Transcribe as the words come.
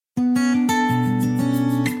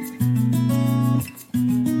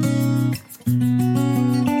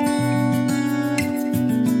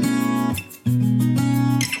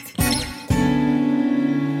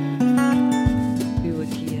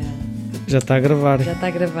Já está a gravar. Já está a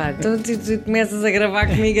gravar. Então tu começas a gravar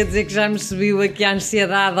comigo a dizer que já me subiu aqui a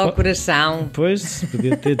ansiedade ao coração. Pois,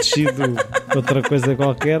 podia ter descido outra coisa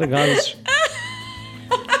qualquer, gases.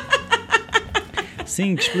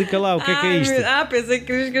 Sim, explica lá o que é isto. Pensei que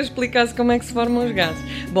querias que eu explicasse como é que se formam os gases.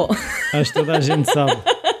 Bom, acho que toda a gente sabe.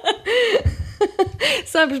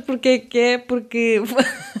 sabes porquê que é? Porque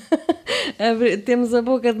temos a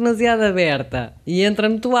boca demasiado aberta e entra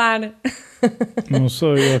muito ar. Não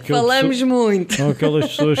sei. Falamos muito. São aquelas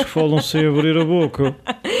pessoas que falam sem abrir a boca.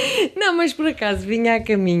 Não, mas por acaso vinha a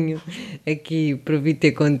caminho aqui para vir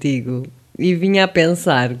ter contigo e vinha a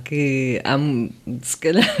pensar que, se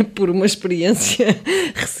calhar por uma experiência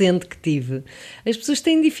recente que tive, as pessoas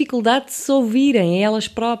têm dificuldade de se ouvirem elas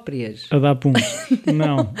próprias. A dar pum.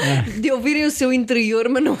 Não. De ouvirem o seu interior,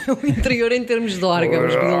 mas não é o interior em termos de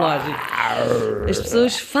órgãos biológicos. As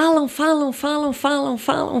pessoas falam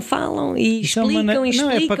e explicam. Não,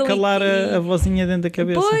 é para calar a vozinha dentro da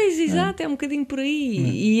cabeça. Pois, exato, é um bocadinho por aí.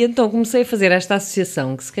 E então comecei a fazer esta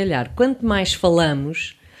associação que, se calhar, quanto mais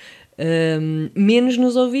falamos, menos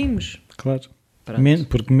nos ouvimos. Claro.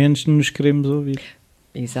 Porque menos nos queremos ouvir.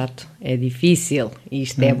 Exato. É difícil.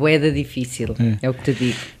 Isto é bué difícil. É o que te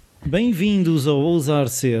digo. Bem-vindos ao Ousar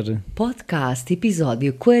Ser Podcast,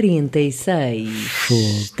 episódio 46.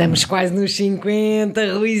 Estamos quase nos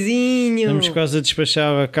 50, Ruizinho. Estamos quase a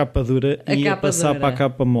despachar a capa dura e a passar para a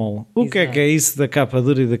capa mole. O que é isso da capa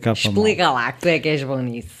dura e da capa mole? Explica lá, que tu é que és bom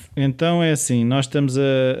nisso. Então é assim, nós estamos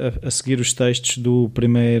a seguir os textos do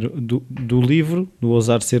primeiro do livro, do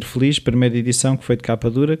Ousar Ser Feliz, primeira edição, que foi de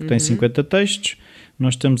capa dura, que tem 50 textos.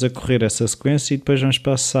 Nós estamos a correr essa sequência e depois vamos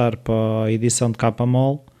passar para a edição de capa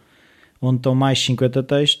mole, onde estão mais 50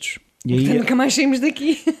 textos. E aí, nunca mais saímos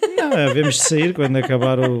daqui. Não, devemos de sair quando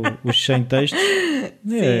acabar os 100 textos.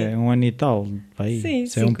 É um ano e tal. Vai, sim,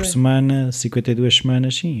 se é um por semana, 52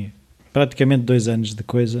 semanas, sim. Praticamente 2 anos de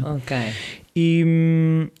coisa. Ok.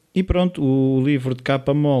 E pronto, o livro de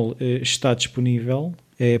capa mole está disponível.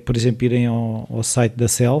 É, por exemplo, irem ao site da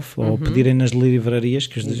Self ou pedirem nas livrarias,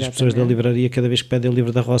 que as pessoas da livraria, cada vez que pedem o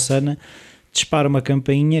livro da Rossana, disparam uma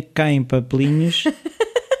campainha, caem papelinhos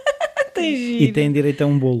e têm direito a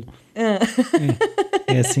um bolo.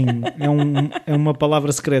 É assim, é uma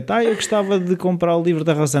palavra secreta. Eu gostava de comprar o livro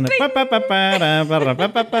da Rossana.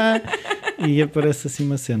 E aparece assim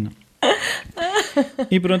uma cena.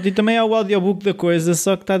 E pronto, e também há o audiobook da coisa,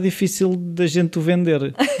 só que está difícil da gente o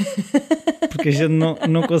vender. Porque a gente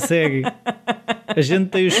não consegue. A gente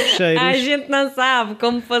tem os fecheiros. A gente não sabe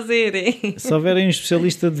como fazer. Se houverem um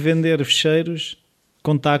especialista de vender fecheiros,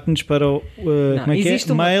 contacte-nos para o como é que é?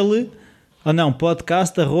 Mail...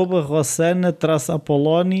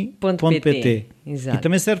 podcast@rossana-apoloni.pt. Exato. E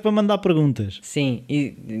também serve para mandar perguntas. Sim,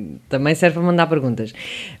 e também serve para mandar perguntas.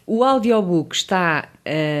 O audiobook está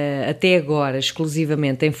até agora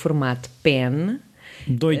exclusivamente em formato pen.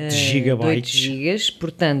 De 8 GB. 8 GB,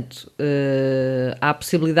 portanto, há a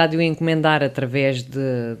possibilidade de o encomendar através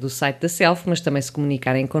do site da Self, mas também se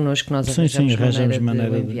comunicarem connosco, nós arranjamos maneira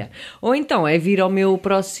de enviar. Ou então é vir ao meu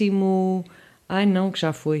próximo... Ai não, que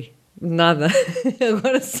já foi. Nada,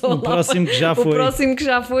 agora só o próximo que já foi. O próximo que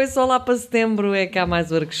já foi, só lá para setembro é que há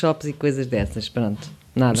mais workshops e coisas dessas, pronto,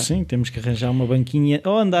 nada. Sim, temos que arranjar uma banquinha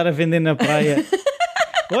ou andar a vender na praia.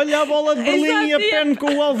 Olha a bola de Berlim e a pen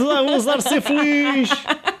com o alvo a Ousar Ser Feliz.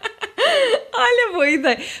 Olha, boa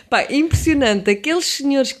ideia. Pá, impressionante, aqueles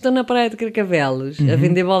senhores que estão na praia de Carcavelos a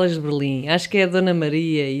vender bolas de Berlim, acho que é a Dona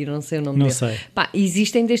Maria e não sei o nome dele. Sei. Pá,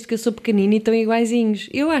 existem desde que eu sou pequenina e estão iguaizinhos.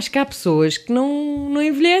 Eu acho que há pessoas que não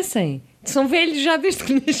envelhecem. São velhos já desde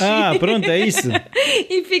que nasci. Pronto, é isso.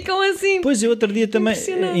 E ficam assim. Pois,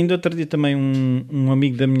 ainda outro dia também um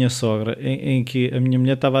amigo da minha sogra, em que a minha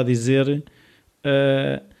mulher estava a dizer...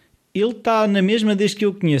 ele está na mesma desde que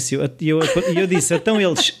eu o conheço. E eu disse, então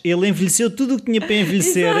ele envelheceu tudo o que tinha para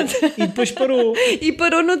envelhecer. Exato. E depois parou. E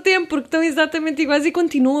parou no tempo, porque estão exatamente iguais e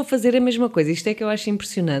continuam a fazer a mesma coisa. Isto é que eu acho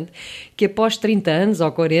impressionante, que após 30 anos ou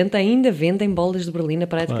 40 ainda vendem bolas de Berlim na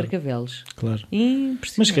praia de Carcavelos. Claro.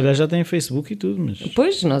 Impressionante. Mas se calhar já tem Facebook e tudo. Mas...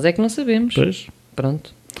 Pois, nós é que não sabemos. Pois.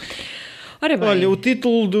 Pronto. Ora bem. Olha, o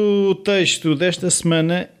título do texto desta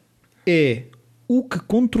semana é... O que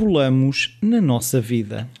controlamos na nossa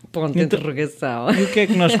vida? Ponto de interrogação. E o que é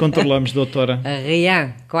que nós controlamos, doutora?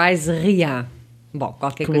 Rien, quase rien. Bom,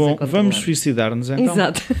 qualquer coisa controlamos. Vamos suicidar-nos então?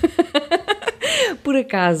 Exato. Por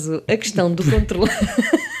acaso, a questão do controle...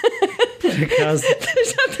 Por acaso...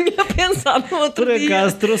 Já tinha pensado no outro dia. Por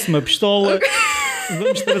acaso trouxe uma pistola.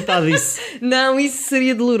 Vamos tratar disso. Não, isso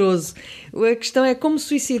seria doloroso. A questão é como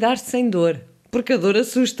suicidar-se sem dor. Porque a dor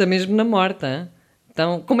assusta mesmo na morte, hein?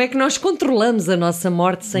 Então, como é que nós controlamos a nossa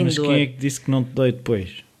morte sem dor? Mas quem é que disse que não te dói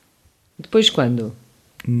depois? Depois quando?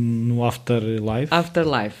 No Afterlife.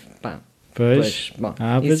 Afterlife, pá. Pois. Bom,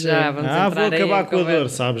 isso já vamos entrar vou acabar com a dor,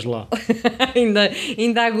 sabes lá.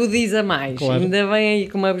 ainda agudiza mais. Claro. Ainda vem aí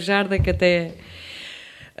com uma bujarda que até...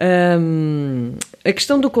 a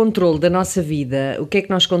questão do controle da nossa vida, o que é que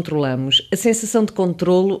nós controlamos? A sensação de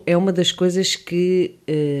controlo é uma das coisas que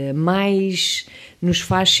mais nos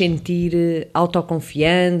faz sentir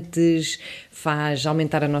autoconfiantes, faz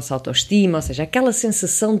aumentar a nossa autoestima, ou seja, aquela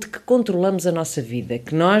sensação de que controlamos a nossa vida,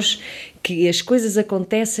 que as coisas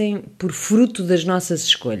acontecem por fruto das nossas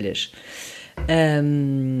escolhas.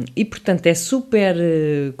 E portanto é super,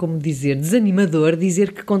 como dizer, desanimador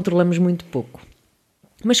dizer que controlamos muito pouco.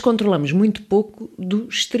 Mas controlamos muito pouco do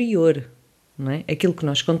exterior, não é? Aquilo que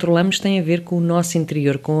nós controlamos tem a ver com o nosso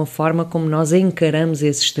interior, com a forma como nós encaramos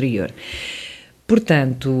esse exterior.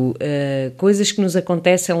 Portanto, coisas que nos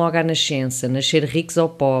acontecem logo à nascença, nascer ricos ou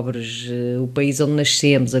pobres, o país onde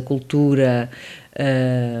nascemos, a cultura,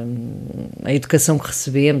 a educação que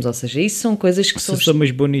recebemos, ou seja, isso são coisas que são... Se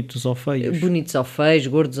somos bonitos ou feios. Bonitos ou feios,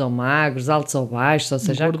 gordos ou magros, altos ou baixos, ou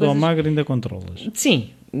seja... Gordo ou magro ainda controlas. Sim.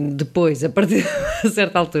 Depois, a partir de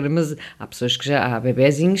certa altura, mas há pessoas há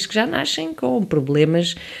bebezinhos que já nascem com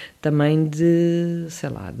problemas também de, sei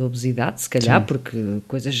lá, de obesidade, se calhar, sim, porque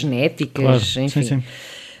coisas genéticas, claro, enfim. Sim.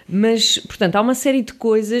 Mas, portanto, há uma série de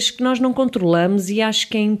coisas que nós não controlamos e acho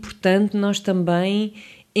que é importante nós também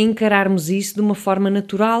encararmos isso de uma forma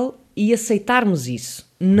natural e aceitarmos isso.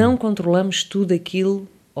 Não controlamos tudo aquilo,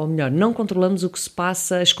 ou melhor, não controlamos o que se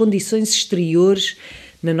passa, as condições exteriores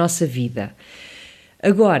na nossa vida.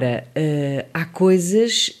 Agora, há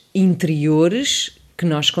coisas interiores que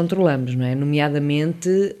nós controlamos, não é? Nomeadamente,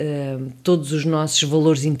 todos os nossos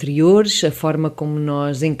valores interiores, a forma como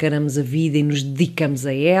nós encaramos a vida e nos dedicamos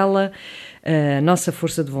a ela, a nossa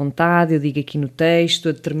força de vontade, eu digo aqui no texto,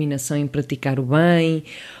 a determinação em praticar o bem,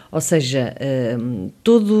 ou seja,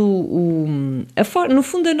 no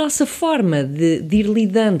fundo a nossa forma de ir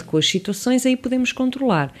lidando com as situações, aí podemos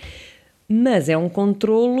controlar. Mas é um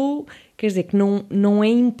controlo... Quer dizer, que não é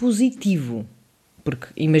impositivo, porque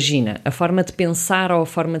imagina, a forma de pensar ou a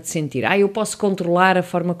forma de sentir. Eu posso controlar a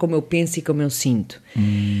forma como eu penso e como eu sinto.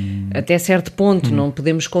 Até certo ponto, não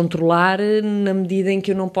podemos controlar na medida em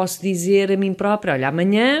que eu não posso dizer a mim própria, olha,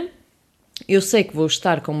 amanhã eu sei que vou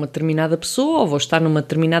estar com uma determinada pessoa ou vou estar numa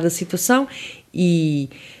determinada situação e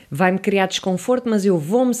vai-me criar desconforto, mas eu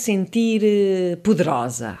vou-me sentir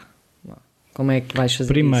poderosa. Como é que vais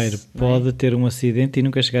fazer Primeiro, isso? Primeiro, pode ter um acidente e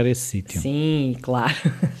nunca chegar a esse sítio. Sim, claro,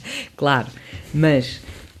 claro. Mas,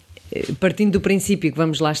 partindo do princípio que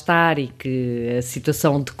vamos lá estar e que a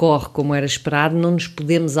situação decorre como era esperado, não nos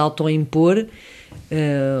podemos autoimpor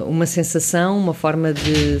uma sensação, uma forma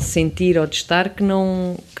de sentir ou de estar que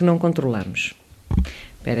não controlamos.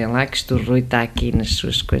 Esperem lá que isto o Rui está aqui nas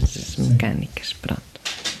suas coisas mecânicas. Pronto.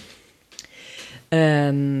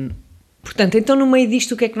 Portanto, então no meio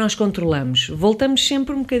disto o que é que nós controlamos? Voltamos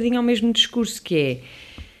sempre um bocadinho ao mesmo discurso, que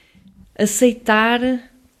é aceitar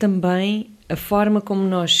também a forma como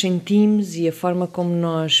nós sentimos e a forma como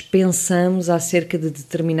nós pensamos acerca de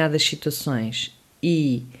determinadas situações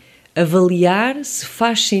e avaliar se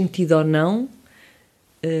faz sentido ou não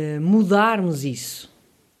mudarmos isso.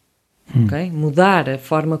 Okay? Mudar a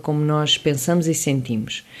forma como nós pensamos e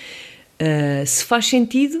sentimos. Se faz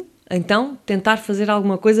sentido, então tentar fazer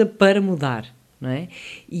alguma coisa para mudar, não é?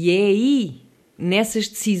 E é aí, nessas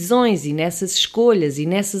decisões e nessas escolhas e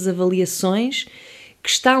nessas avaliações que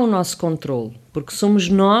está o nosso controle, porque somos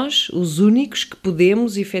nós os únicos que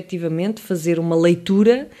podemos efetivamente fazer uma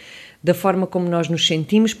leitura da forma como nós nos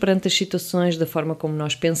sentimos perante as situações, da forma como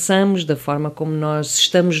nós pensamos, da forma como nós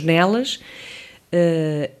estamos nelas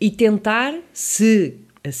e tentar, se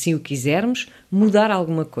assim o quisermos, mudar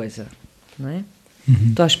alguma coisa, não é?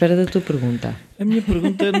 Estou à espera da tua pergunta. A minha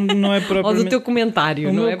pergunta não é propriamente... Ou do teu comentário,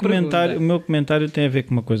 o meu comentário tem a ver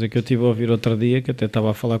com uma coisa que eu estive a ouvir outro dia, que até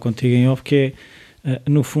estava a falar contigo em off, que é,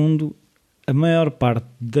 no fundo, a maior parte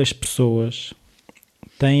das pessoas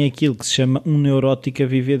tem aquilo que se chama um neurótico a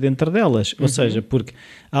viver dentro delas. Ou seja, porque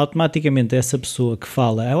automaticamente essa pessoa que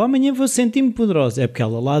fala, amanhã vou sentir-me poderosa, é porque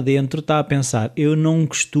ela lá dentro está a pensar, eu não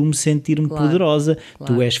costumo sentir-me poderosa,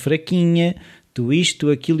 tu és fraquinha, tu isto,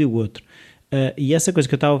 tu aquilo e o outro. E essa coisa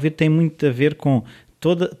que eu estava a ouvir tem muito a ver com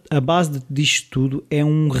toda a base disto tudo é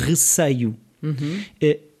um receio.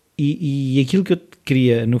 E aquilo que eu te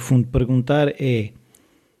queria, no fundo, perguntar é: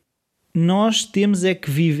 nós temos é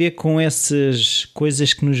que viver com essas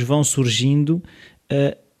coisas que nos vão surgindo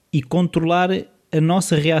e controlar a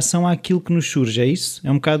nossa reação àquilo que nos surge, é isso?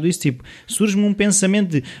 É um bocado isso, tipo, surge-me um pensamento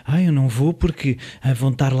de eu não vou porque vão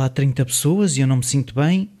estar lá 30 pessoas e eu não me sinto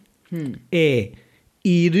bem. É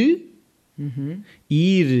ir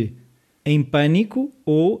ir em pânico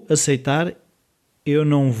ou aceitar eu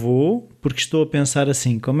não vou porque estou a pensar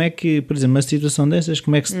assim. Como é que, por exemplo, uma situação dessas,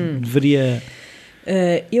 como é que se deveria...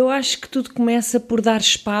 Eu acho que tudo começa por dar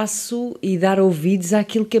espaço e dar ouvidos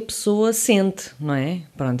àquilo que a pessoa sente, não é?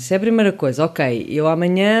 Pronto, isso é a primeira coisa. Ok, eu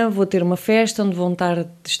amanhã vou ter uma festa onde vão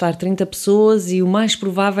estar 30 pessoas e o mais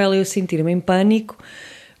provável é eu sentir-me em pânico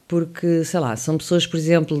porque, sei lá, são pessoas, por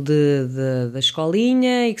exemplo, da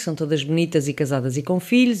escolinha e que são todas bonitas e casadas e com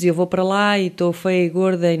filhos e eu vou para lá e estou feia e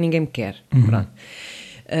gorda e ninguém me quer. Pronto.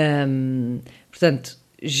 Portanto,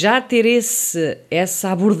 já ter essa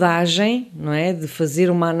abordagem, não é? De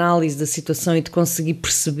fazer uma análise da situação e de conseguir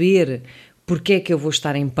perceber porque é que eu vou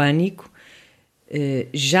estar em pânico,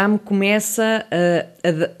 já me começa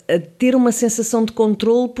a ter uma sensação de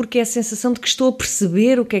controle, porque é a sensação de que estou a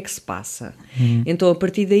perceber o que é que se passa. Então, a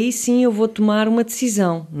partir daí, sim, eu vou tomar uma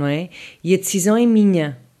decisão, não é? E a decisão é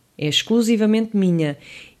minha, é exclusivamente minha.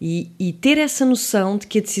 E ter essa noção de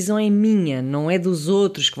que a decisão é minha, não é dos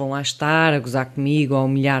outros que vão lá estar a gozar comigo ou a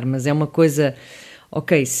humilhar, mas é uma coisa,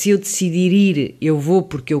 ok, se eu decidir ir, eu vou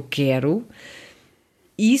porque eu quero,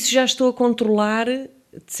 e isso já estou a controlar, de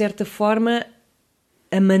certa forma,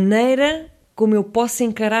 a maneira como eu posso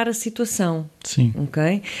encarar a situação. Sim. Ok?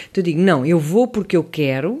 Então eu digo, não, eu vou porque eu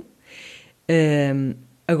quero.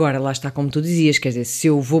 Agora, lá está como tu dizias, quer dizer, se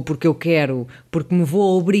eu vou porque eu quero, porque me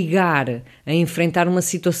vou obrigar a enfrentar uma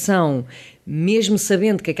situação, mesmo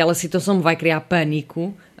sabendo que aquela situação me vai criar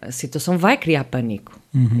pânico, a situação vai criar pânico.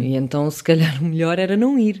 E então, se calhar, o melhor era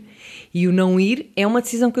não ir. E o não ir é uma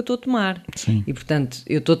decisão que eu estou a tomar. Sim. E, portanto,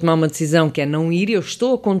 eu estou a tomar uma decisão que é não ir e eu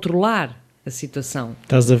estou a controlar a situação.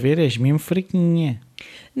 Estás a ver? És mesmo fraquinha.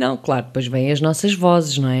 Não, claro, depois vêm as nossas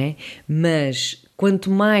vozes, não é? Mas quanto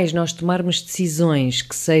mais nós tomarmos decisões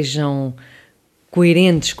que sejam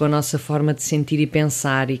coerentes com a nossa forma de sentir e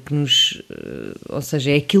pensar e que nos... ou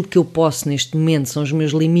seja, é aquilo que eu posso neste momento, são os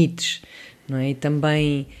meus limites, não é? E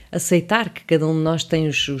também aceitar que cada um de nós tem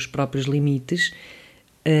os próprios limites,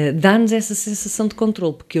 dá-nos essa sensação de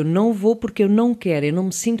controle, porque eu não vou porque eu não quero, eu não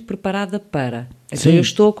me sinto preparada para. Então eu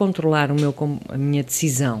estou a controlar a minha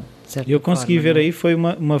decisão. Eu consegui ver aí, foi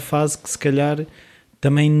uma fase que se calhar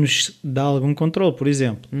também nos dá algum controle. Por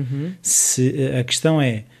exemplo, se a questão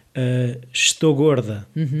é estou gorda,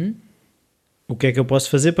 o que é que eu posso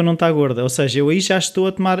fazer para não estar gorda? Ou seja, eu aí já estou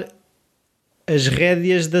a tomar as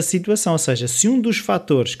rédeas da situação. Ou seja, se um dos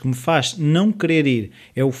fatores que me faz não querer ir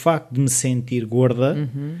é o facto de me sentir gorda,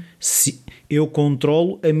 eu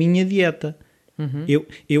controlo a minha dieta.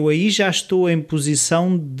 Eu aí já estou em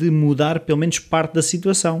posição de mudar pelo menos parte da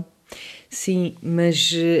situação. Sim,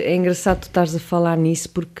 mas é engraçado tu estares a falar nisso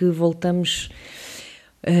porque voltamos...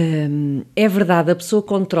 é verdade, a pessoa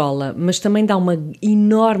controla, mas também dá uma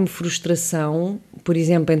enorme frustração, por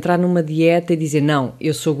exemplo, entrar numa dieta e dizer não,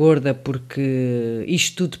 eu sou gorda porque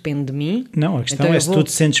isto tudo depende de mim. Não, a questão então se tu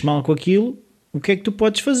te sentes mal com aquilo, o que é que tu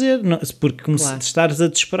podes fazer? Não, porque como se estares a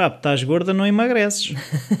desesperar porque estás gorda, não emagreces.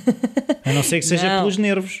 A não ser que seja pelos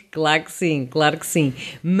nervos. Claro que sim.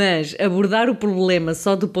 Mas abordar o problema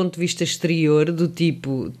só do ponto de vista exterior, do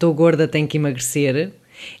tipo, estou gorda, tenho que emagrecer,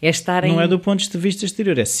 é estar Não é do ponto de vista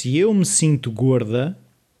exterior, é se eu me sinto gorda,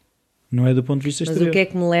 não é do ponto de vista exterior. Mas o que é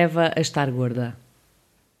que me leva a estar gorda?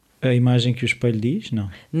 A imagem que o espelho diz? Não.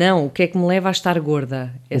 Não, o que é que me leva a estar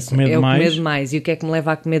gorda? É o comer demais. E o que é que me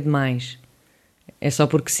leva a comer demais? É só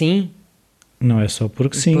porque sim? Não é só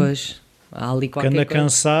porque sim. Pois, há ali qualquer coisa. Porque anda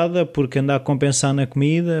cansada, porque anda a compensar na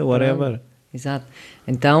comida, whatever. Exato.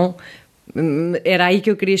 Então, era aí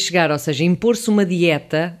que eu queria chegar, ou seja, impor-se uma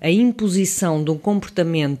dieta, a imposição de um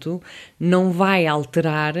comportamento não vai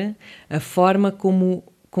alterar a forma como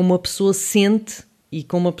a pessoa sente e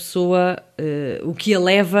como a pessoa, o que a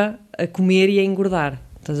leva a comer e a engordar.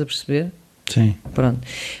 Estás a perceber? Sim. Pronto.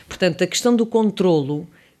 Portanto, a questão do controlo,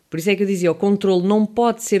 por isso é que eu dizia, o controlo não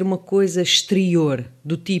pode ser uma coisa exterior,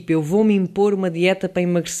 do tipo, eu vou-me impor uma dieta para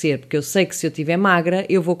emagrecer, porque eu sei que se eu estiver magra,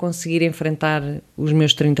 eu vou conseguir enfrentar os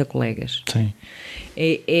meus 30 colegas. Sim.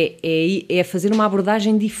 É fazer uma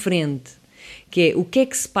abordagem diferente, que é o que é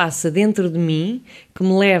que se passa dentro de mim que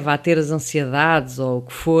me leva a ter as ansiedades ou o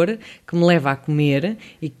que for, que me leva a comer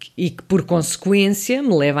e que por consequência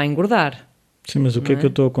me leva a engordar. Sim, mas o que é que eu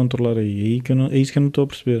estou a controlar aí? É isso que eu não estou a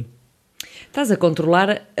perceber. Estás a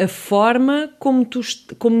controlar a forma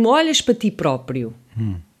como olhas para ti próprio.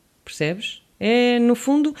 Percebes? No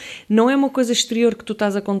fundo, não é uma coisa exterior que tu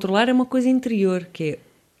estás a controlar, é uma coisa interior, que é,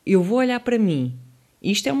 eu vou olhar para mim.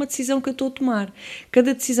 Isto é uma decisão que eu estou a tomar.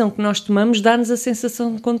 Cada decisão que nós tomamos dá-nos a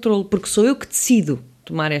sensação de controle, porque sou eu que decido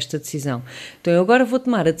tomar esta decisão. Então eu agora vou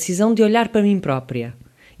tomar a decisão de olhar para mim própria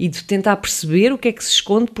e de tentar perceber o que é que se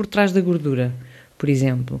esconde por trás da gordura, por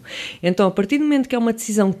exemplo. Então, a partir do momento que é uma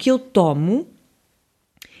decisão que eu tomo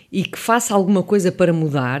e que faço alguma coisa para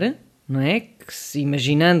mudar, não é?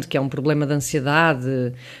 Imaginando que é um problema de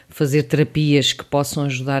ansiedade, fazer terapias que possam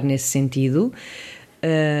ajudar nesse sentido,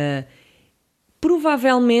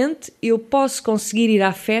 provavelmente eu posso conseguir ir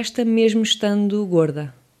à festa mesmo estando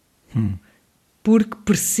gorda. Porque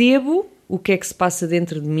percebo o que é que se passa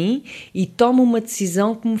dentro de mim e tomo uma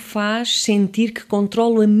decisão que me faz sentir que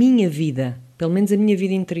controlo a minha vida, pelo menos a minha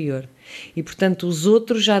vida interior. E, portanto, os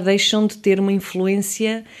outros já deixam de ter uma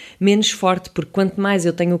influência menos forte, porque quanto mais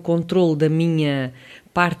eu tenho o controle da minha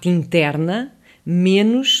parte interna,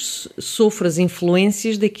 menos sofro as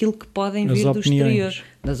influências daquilo que podem vir do exterior.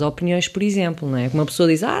 Das opiniões, por exemplo, não é? Uma pessoa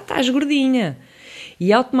diz, estás gordinha.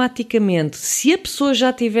 E automaticamente, se a pessoa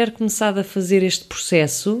já tiver começado a fazer este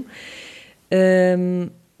processo,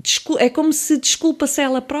 é como se desculpa-se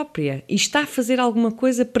ela própria e está a fazer alguma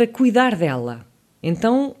coisa para cuidar dela.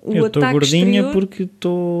 Então o ataque gordinha exterior... porque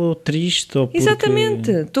estou triste ou porque...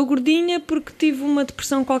 Exatamente, estou gordinha porque tive uma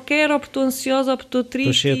depressão qualquer, ou porque estou ansiosa, ou porque estou triste.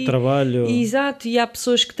 Estou cheia de trabalho. Exato, e há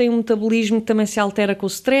pessoas que têm um metabolismo que também se altera com o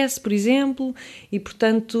stress, por exemplo, e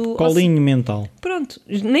portanto... Colinho mental. Pronto,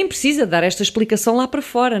 nem precisa dar esta explicação lá para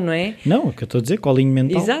fora, não é? Não, é o que eu estou a dizer, colinho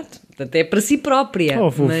mental. Exato, até para si própria.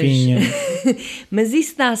 Oh, fofinha. Mas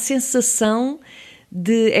isso dá a sensação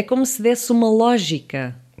de... É como se desse uma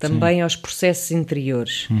lógica... também Sim. aos processos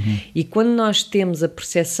interiores. E quando nós temos a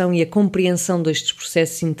percepção e a compreensão destes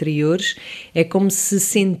processos interiores, é como se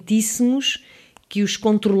sentíssemos que os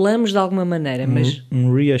controlamos de alguma maneira. Mas...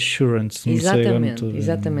 Um reassurance. Exatamente,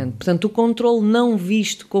 exatamente. Portanto, o controle não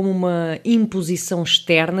visto como uma imposição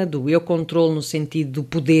externa do eu controlo no sentido do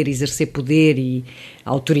poder, exercer poder e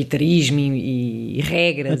autoritarismo e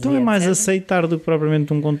regras. Então é mais aceitar do que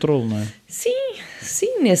propriamente um controle, não é?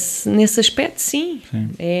 Sim, nesse aspecto sim.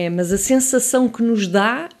 Mas a sensação que nos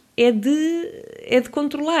dá é de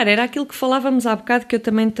controlar. Era aquilo que falávamos há bocado, que eu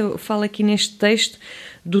também falo aqui neste texto,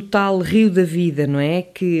 do tal rio da vida, não é?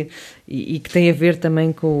 E que tem a ver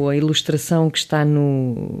também com a ilustração que está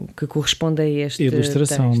que corresponde a este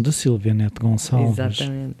ilustração texto. De Silvia Neto Gonçalves.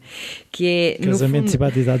 Exatamente. Que é, Casamentos e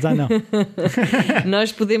batizados. Não.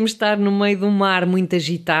 Nós podemos estar no meio de um mar muito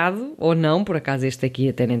agitado, ou não, por acaso este aqui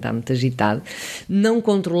até nem está muito agitado. Não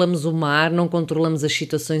controlamos o mar, não controlamos as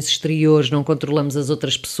situações exteriores, não controlamos as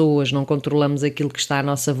outras pessoas, não controlamos aquilo que está à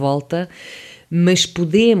nossa volta, mas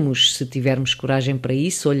podemos, se tivermos coragem para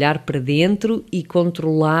isso, olhar para dentro e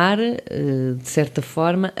controlar, de certa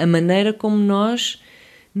forma, a maneira como nós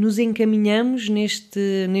nos encaminhamos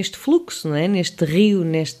neste fluxo, não é? Neste rio,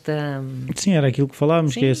 nesta... Sim, era aquilo que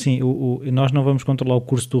falávamos, Sim. Que é assim, nós não vamos controlar o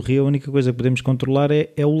curso do rio, a única coisa que podemos controlar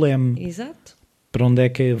é o leme. Exato. Para onde é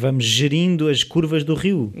que vamos gerindo as curvas do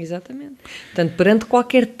rio. Exatamente. Portanto, perante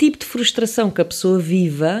qualquer tipo de frustração que a pessoa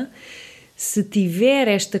viva, se tiver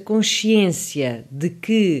esta consciência de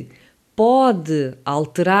que pode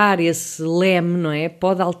alterar esse leme, não é?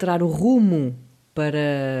 Pode alterar o rumo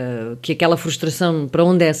para que aquela frustração, para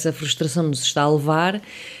onde essa frustração nos está a levar,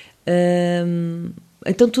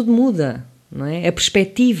 então tudo muda, não é? A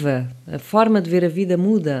perspectiva, a forma de ver a vida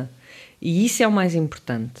muda. E isso é o mais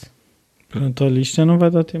importante. Pronto, olha, isto já não vai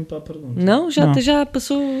dar tempo para a pergunta. Não? Já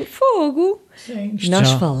passou fogo? Sim. Nós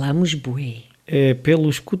falamos bué. É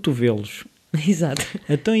pelos cotovelos. Exato.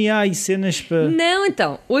 Então, e há aí cenas para... Não,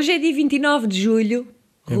 então, hoje é dia 29 de julho,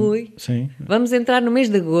 Rui. Sim. Vamos entrar no mês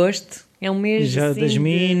de agosto. É um mês já assim das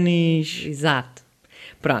minis. Exato.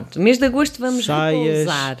 Pronto, mês de agosto vamos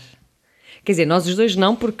repousar. Quer dizer, nós os dois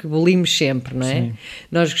não, porque bolimos sempre, não é? Sim.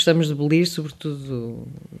 Nós gostamos de bolir, sobretudo...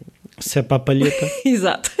 Se é para a palheta.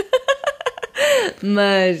 Exato.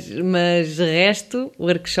 Mas de resto,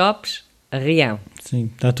 workshops, arreão.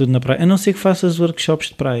 Sim, está tudo na praia. A não ser que faças workshops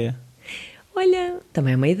de praia. Olha,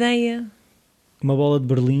 também é uma ideia. Uma bola de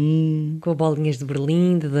Berlim. Com bolinhas de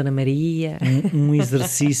Berlim, de Dona Maria. Um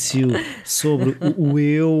exercício sobre o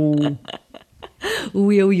eu.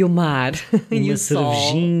 O eu e o mar. Uma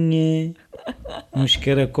cervejinha. Uns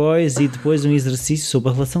caracóis e depois um exercício sobre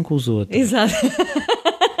a relação com os outros. Exato.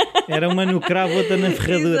 Era uma no cravo, outra na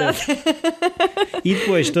ferradura. Exato. E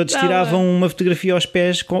depois todos tiravam uma fotografia aos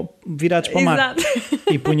pés virados para o mar.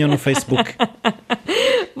 E punham no Facebook.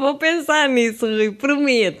 Vou pensar nisso, Rui,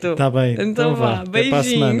 prometo. Está bem. Então vá,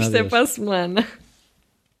 beijinhos, até para a semana.